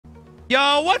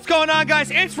Yo, what's going on,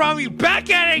 guys? It's Ramee back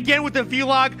at it again with the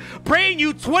vlog, bringing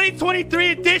you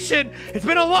 2023 edition. It's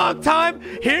been a long time.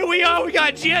 Here we are. We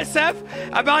got GSF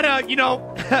about you know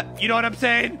what I'm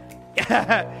saying.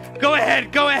 Go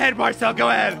ahead, Marcel. Go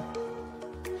ahead.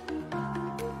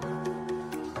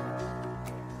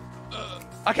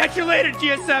 I'll catch you later,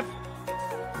 GSF.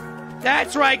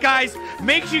 That's right, guys.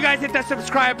 Make sure you guys hit that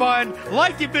subscribe button,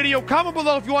 like the video, comment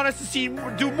below if you want us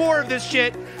to do more of this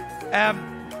shit.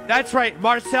 That's right,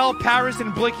 Marcel, Paris,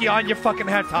 and Blicky on your fucking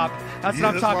head top. That's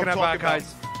what I'm talking about,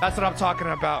 guys. That's what I'm talking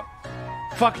about.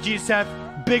 Fuck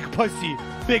GSF, big pussy,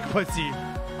 big pussy.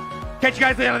 Catch you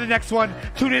guys later on the next one.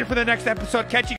 Tune in for the next episode. Catch you.